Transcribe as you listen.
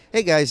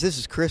Hey guys, this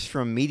is Chris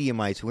from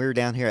Mediumites. We're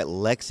down here at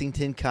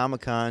Lexington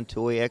Comic Con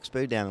Toy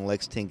Expo down in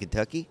Lexington,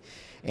 Kentucky.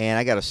 And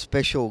I got a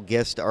special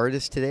guest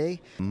artist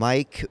today,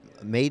 Mike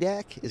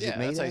Madak. Is it Yeah,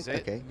 Madak? that's how you say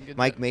it. Okay. Good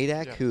Mike job.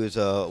 Madak, Good job. who is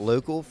a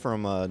local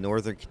from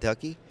northern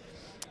Kentucky.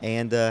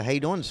 And how you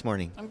doing this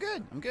morning? I'm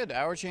good. I'm good.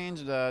 Hour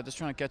change. Just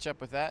trying to catch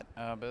up with that.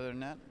 But other than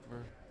that,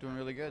 we're doing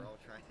really good.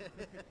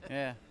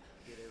 Yeah.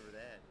 Get over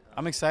that.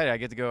 I'm excited. I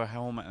get to go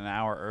home an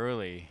hour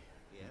early.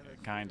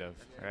 Kind of,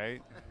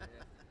 right?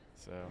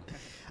 So.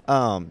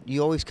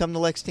 You always come to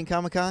Lexington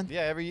Comic Con?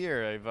 Yeah, every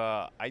year.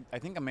 I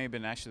think I may have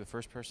been actually the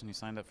first person who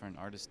signed up for an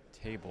artist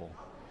table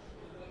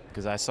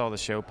because I saw the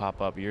show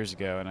pop up years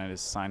ago and I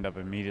just signed up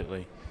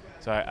immediately.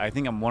 So I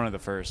think I'm one of the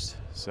first.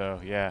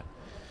 So yeah,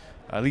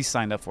 at least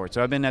signed up for it.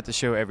 So I've been at the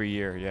show every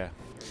year. Yeah.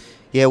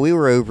 Yeah, we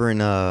were over in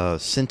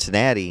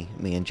Cincinnati,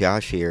 me and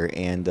Josh here,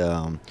 and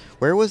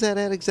where was that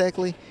at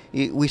exactly?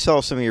 We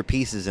saw some of your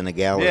pieces in a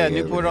gallery. Yeah, over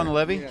Newport there. on the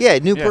Levee. Yeah,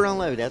 Newport on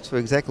Levee. That's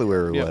exactly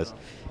where it Yeah. was.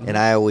 And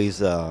I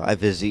always I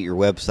visited your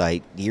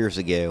website years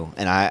ago,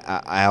 and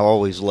I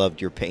always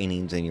loved your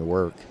paintings and your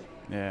work.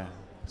 Yeah.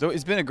 So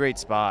it's been a great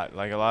spot.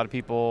 Like a lot of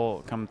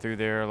people come through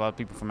there. A lot of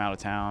people from out of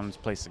town. It's a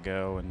place to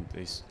go, and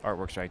these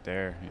artwork's right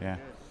there. Yeah.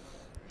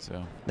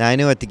 So. Now I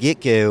know at the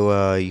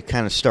get-go you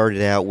kind of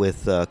started out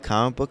with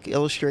comic book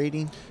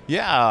illustrating.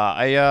 Yeah,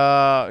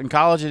 I in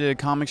college I did a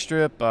comic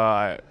strip.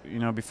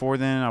 Before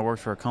then I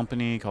worked for a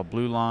company called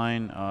Blue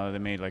Line. They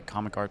made like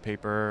comic art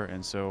paper,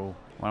 and so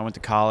when I went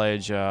to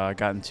college, I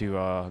got into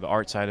the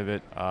art side of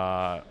it.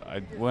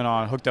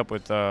 I hooked up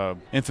with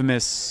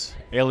Infamous,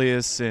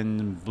 Alias,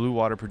 and Blue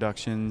Water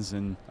Productions,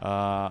 and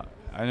I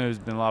know there's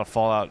been a lot of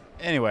fallout.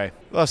 Anyway,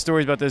 a lot of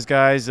stories about those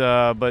guys,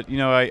 but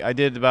I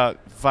did about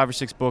 5 or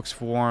 6 books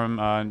for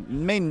them.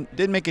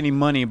 Didn't make any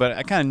money, but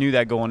I kind of knew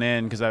that going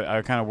in because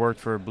I kind of worked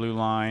for Blue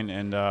Line,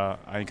 and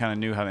I kind of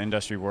knew how the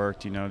industry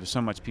worked. There's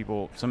so much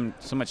people,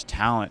 so much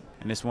talent,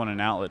 and just want an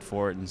outlet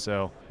for it, and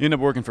so you end up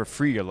working for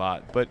free a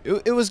lot. But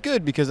it was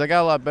good because I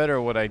got a lot better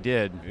at what I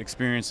did,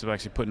 experience of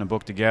actually putting a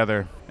book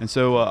together. And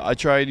so I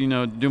tried,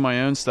 do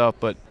my own stuff,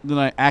 but then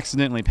I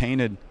accidentally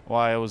painted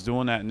while I was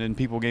doing that, and then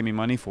people gave me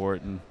money for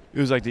it, and it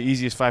was like the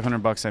easiest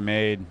 $500 I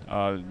made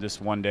this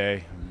one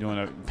day doing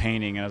a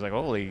painting, and I was like,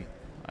 holy,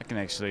 I can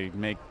actually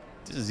make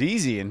this is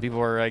easy, and people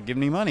are like giving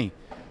me money.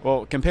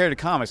 Well, compared to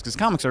comics, because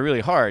comics are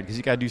really hard because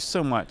you got to do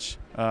so much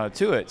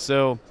to it.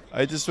 So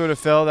I just sort of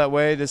fell that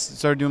way. Just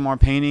started doing more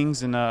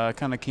paintings, and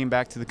kind of came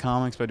back to the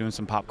comics by doing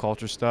some pop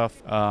culture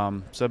stuff.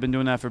 So I've been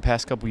doing that for the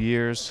past couple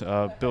years.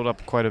 Built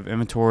up quite an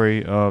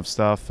inventory of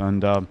stuff,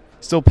 and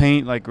still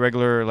paint like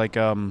regular like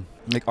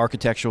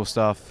architectural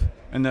stuff.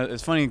 And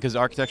it's funny because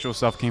architectural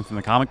stuff came from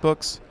the comic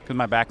books because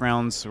my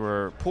backgrounds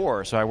were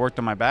poor, so I worked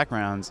on my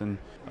backgrounds, and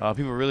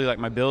people really liked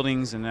my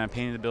buildings, and then I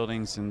painted the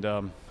buildings. And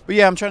but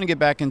yeah, I'm trying to get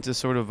back into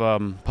sort of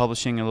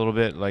publishing a little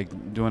bit,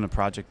 like doing a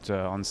project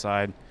on the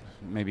side.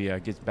 Maybe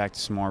get back to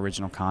some more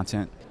original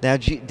content. Now,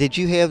 did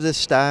you have this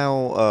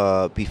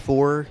style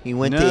before you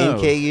went to No.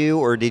 NKU,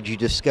 or did you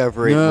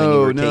discover it when you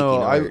were taking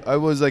art? I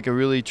was like a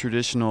really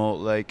traditional,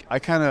 like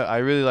I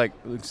really like,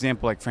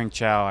 example, like Frank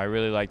Chow. I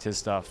really liked his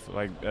stuff,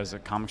 like as a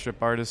comic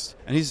strip artist,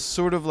 and he's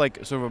sort of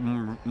a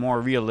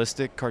more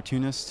realistic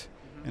cartoonist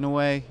in a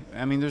way.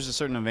 I mean, there's a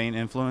certain vein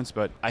influence,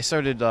 but I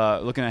started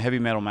looking at Heavy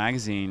Metal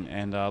magazine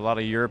and a lot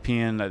of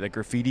European, like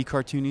graffiti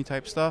cartoony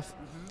type stuff.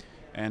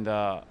 And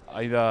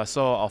I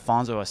saw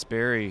Alfonso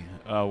Asperi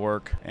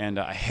work, and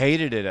I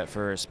hated it at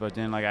first, but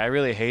then I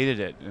really hated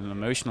it and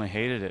emotionally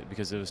hated it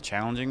because it was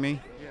challenging me.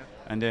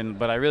 Yeah.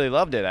 But I really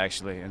loved it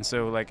actually, and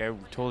so I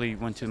totally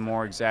went to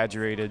more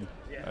exaggerated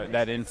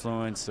that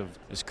influence of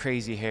this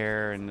crazy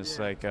hair and this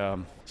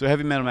So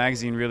Heavy Metal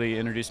magazine really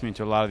introduced me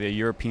to a lot of the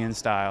European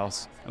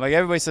styles. Like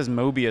everybody says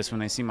Mobius when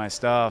they see my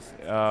stuff.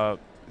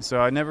 So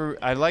I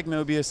like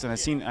Mobius,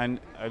 and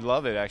I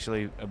love it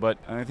actually, but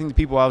I think the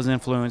people I was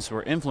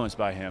were influenced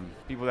by him.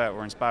 People that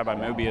were inspired by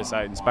Mobius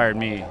inspired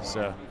me.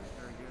 So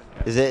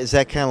Is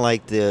that kind of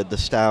like the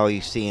style you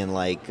see in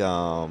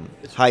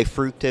High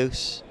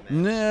Fructose?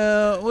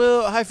 no,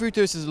 well, High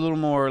Fructose is a little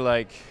more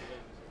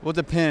it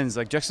depends.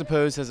 Like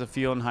Juxtapose has a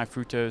feel in High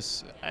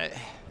Fructose.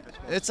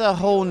 It's a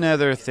whole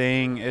nother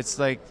thing. It's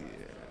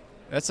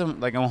that's a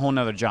whole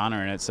nother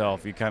genre in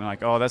itself. You kind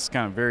of that's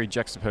kind of very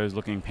juxtaposed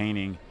looking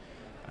painting.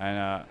 And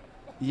I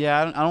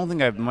don't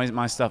think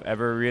my stuff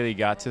ever really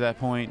got to that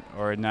point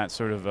or in that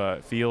sort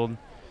of field.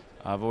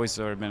 I've always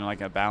sort of been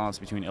a balance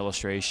between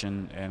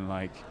illustration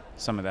and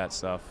some of that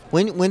stuff.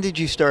 When did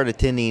you start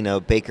attending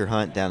Baker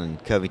Hunt down in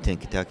Covington,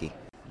 Kentucky?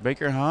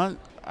 Baker Hunt?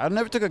 I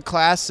never took a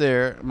class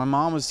there. My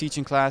mom was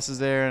teaching classes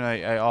there, and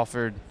I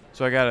offered.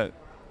 So I got a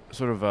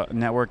sort of a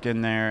network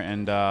in there,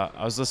 and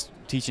I was just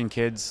teaching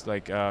kids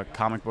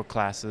comic book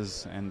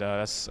classes, and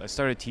I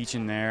started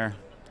teaching there.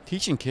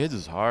 Teaching kids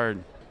is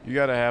hard. You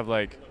got to have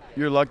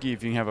you're lucky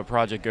if you can have a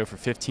project go for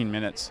 15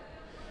 minutes.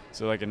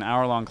 So an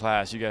hour-long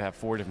class, you got to have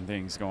 4 different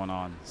things going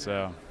on.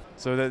 So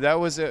that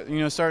was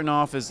starting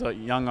off as a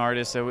young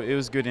artist. So it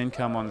was good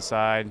income on the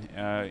side,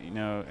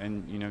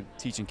 and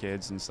teaching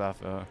kids and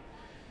stuff.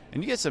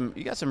 And you got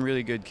some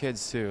really good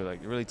kids too, like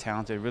really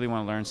talented, really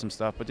want to learn some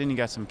stuff. But then you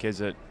got some kids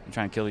that are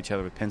trying to kill each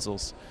other with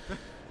pencils.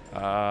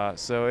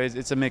 So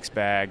it's a mixed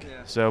bag.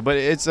 Yeah. So, but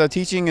it's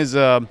teaching is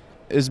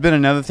has been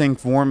another thing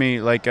for me.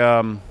 Like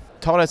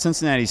taught at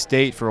Cincinnati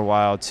State for a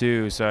while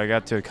too. So I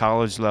got to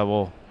college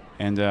level,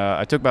 and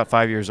I took about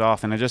 5 years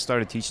off, and I just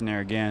started teaching there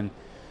again.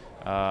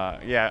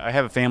 Yeah, I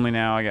have a family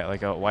now. I got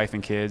like a wife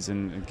and kids,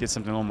 and get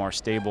something a little more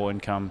stable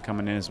income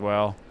coming in as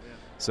well.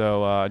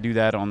 So I do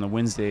that on the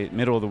Wednesday,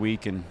 middle of the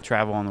week, and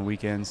travel on the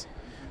weekends.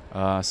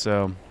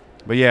 But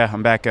yeah,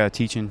 I'm back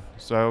teaching.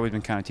 So I've always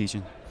been kind of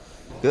teaching.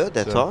 Good.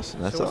 That's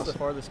awesome. That's so what's awesome. the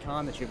farthest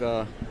con that you've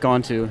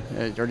gone to,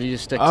 or do you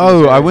just stick to Oh,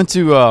 this I area?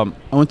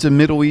 went to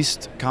Middle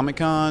East Comic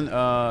Con,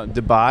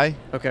 Dubai,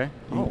 Okay.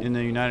 in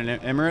the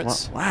United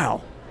Emirates.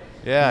 Wow.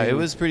 Yeah, it Mhm.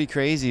 was pretty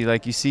crazy.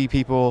 Like you see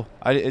people,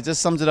 it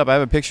just sums it up. I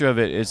have a picture of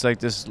it. It's like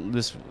this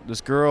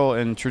girl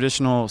in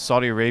traditional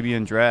Saudi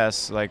Arabian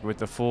dress, like with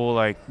the full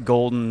like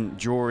golden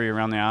jewelry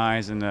around the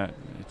eyes and the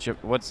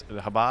what's the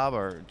habab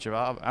or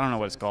jabab? I don't know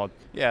what it's called.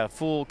 Yeah,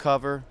 full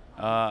cover.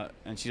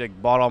 And she like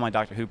bought all my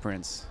Doctor Who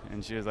prints,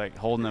 and she was like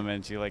holding them,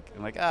 and she I'm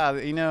like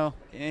you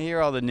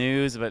hear all the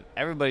news, but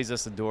everybody's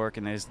just a dork,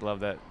 and they just love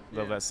that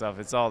stuff.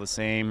 It's all the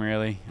same,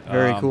 really.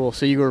 Very cool.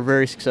 So you were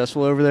very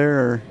successful over there,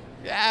 or?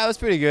 Yeah, it was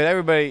pretty good.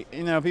 Everybody,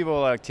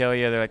 people like tell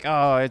you, they're like,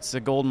 oh, it's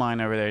a gold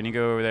mine over there, and you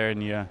go over there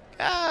and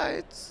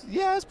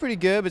it's pretty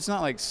good, but it's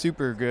not like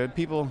super good.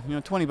 People,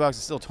 $20 is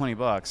still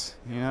 $20,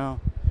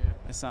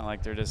 It's not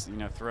like they're just,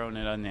 throwing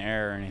it in the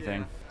air or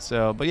anything.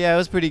 So, but yeah, it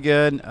was pretty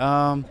good.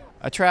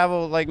 I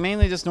travel like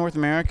mainly just North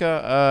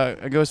America.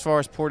 I go as far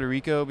as Puerto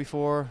Rico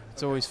before.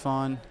 It's always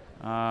fun.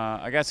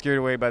 I got scared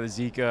away by the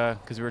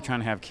Zika because we were trying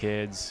to have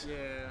kids.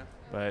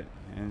 Yeah.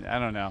 And I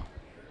don't know.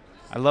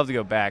 I'd love to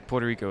go back.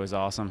 Puerto Rico is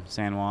awesome,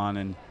 San Juan,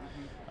 and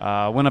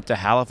went up to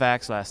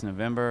Halifax last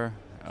November.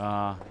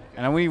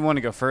 And I wouldn't even want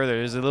to go further.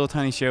 There's a little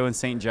tiny show in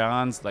St.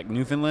 John's, like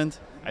Newfoundland.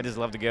 I just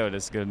love to go.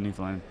 Just go to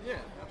Newfoundland. Yeah.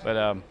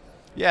 But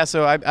yeah,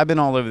 so I've been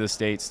all over the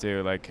states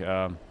too. Like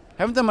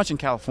haven't done much in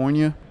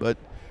California, but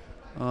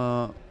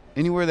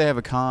anywhere they have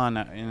a con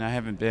and I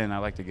haven't been, I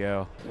like to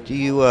go. Do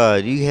you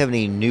have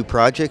any new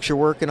projects you're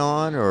working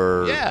on,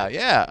 or?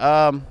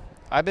 Yeah.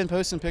 I've been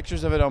posting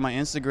pictures of it on my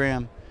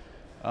Instagram.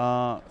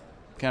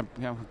 Can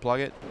I plug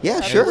it? Yeah,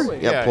 sure.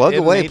 Absolutely. Yeah, plug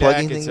away. Plug Maydak,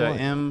 anything it's you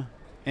want.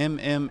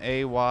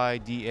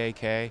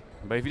 MMAYDAK.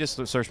 But if you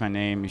just search my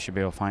name, you should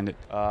be able to find it.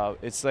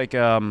 It's like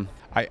I'm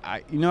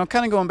kind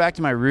of going back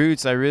to my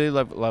roots. I really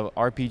love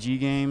RPG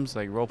games,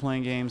 like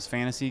role-playing games,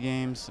 fantasy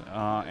games,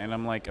 and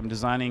I'm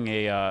designing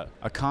a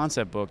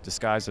concept book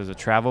disguised as a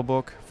travel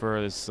book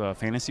for this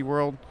fantasy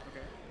world.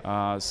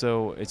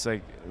 So it's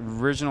like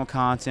original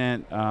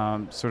content,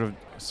 sort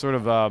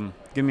of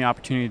give me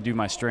opportunity to do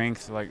my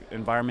strength, like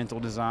environmental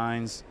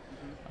designs,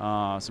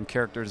 some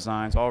character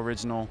designs, all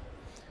original.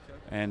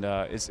 And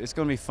it's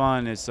going to be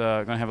fun. It's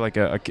going to have like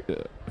a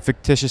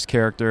fictitious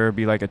character,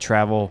 be like a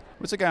travel.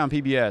 What's the guy on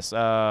PBS?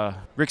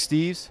 Rick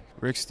Steves.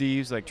 Rick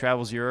Steves like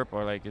travels Europe,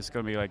 or like it's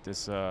going to be like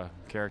this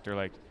character.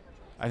 Like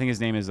I think his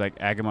name is like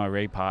Agama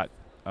Raypot.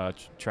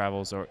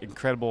 Travels, or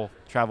incredible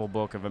travel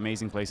book of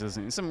amazing places,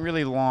 and some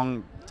really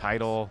long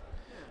title.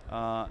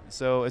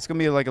 So it's going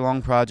to be like a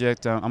long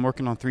project. I'm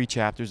working on 3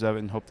 chapters of it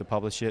and hope to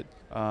publish it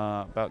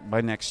about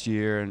by next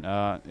year.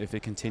 And if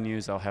it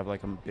continues, I'll have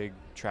like a big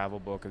travel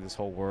book of this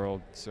whole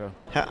world. So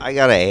I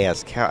gotta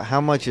ask, how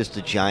much is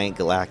the giant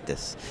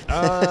Galactus?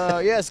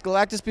 yes,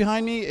 Galactus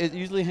behind me. It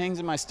usually hangs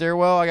in my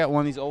stairwell. I got one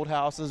of these old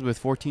houses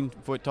with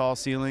 14-foot tall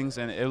ceilings,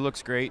 and it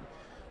looks great.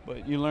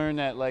 But you learn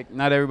that like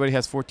not everybody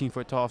has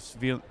 14-foot tall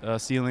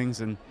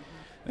ceilings, and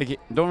they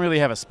don't really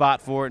have a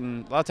spot for it,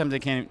 and a lot of times they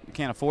can't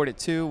afford it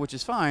too, which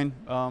is fine.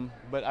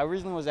 But I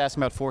originally was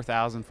asking about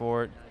 $4,000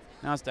 for it.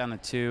 Now it's down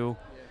to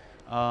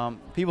 $2,000.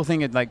 People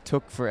think it like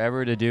took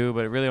forever to do,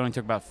 but it really only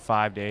took about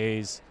 5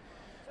 days.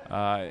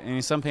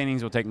 And some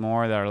paintings will take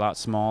more that are a lot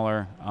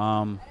smaller.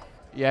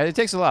 Yeah, it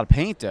takes a lot of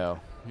paint though.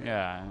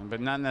 Yeah, but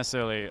not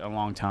necessarily a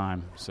long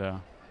time. So,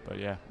 but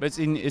yeah, but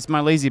it's my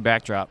lazy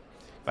backdrop.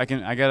 I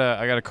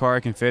got a car I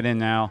can fit in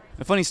now.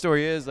 The funny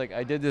story is, like,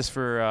 I did this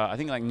for I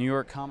think like New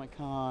York Comic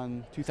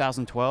Con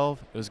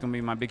 2012. It was gonna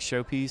be my big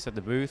showpiece at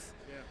the booth,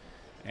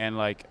 and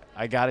like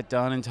I got it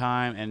done in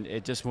time, and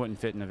it just wouldn't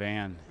fit in the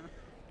van,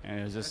 and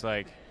it was just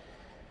like,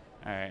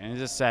 all right, and it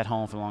just sat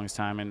home for the longest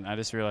time, and I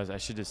just realized I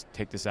should just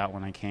take this out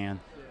when I can.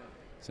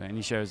 So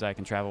any shows I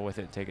can travel with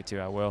it and take it to,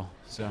 I will.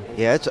 So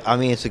Yeah,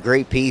 it's a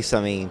great piece.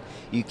 I mean,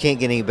 you can't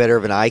get any better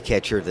of an eye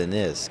catcher than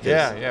this. 'Cause,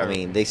 Yeah. I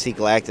mean, they see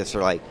Galactus,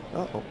 they're like,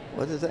 oh,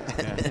 what is that?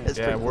 That's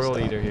yeah, pretty cool world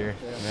stuff. eater here.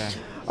 Yeah.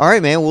 All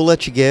right, man, we'll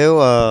let you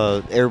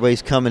go.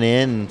 Everybody's coming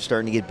in and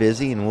starting to get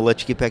busy, and we'll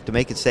let you get back to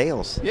making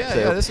sales. Yeah,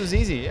 So, this was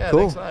easy. Yeah, cool.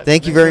 thanks a lot.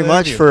 Thank you Thanks very the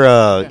much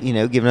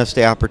interview. for giving us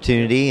the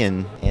opportunity,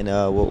 and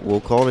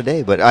we'll call it a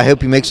day. But I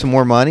hope you make some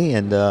more money,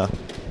 and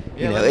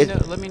Yeah,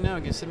 let me know.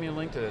 Send me a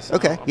link to this.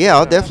 Okay. I'll Yeah,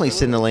 I'll check it out. definitely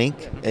send the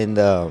link. And,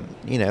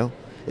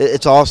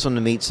 it's awesome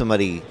to meet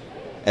somebody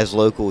as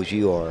local as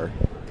you are,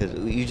 because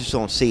you just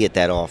don't see it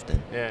that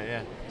often.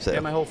 Yeah. So-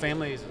 Yeah, my whole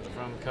family is from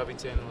from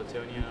Covington,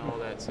 Latonia, and all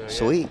that. So, yeah.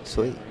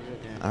 Sweet.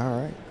 Yeah.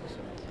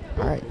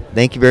 All right.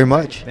 Thank you very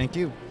much. Thank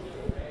you.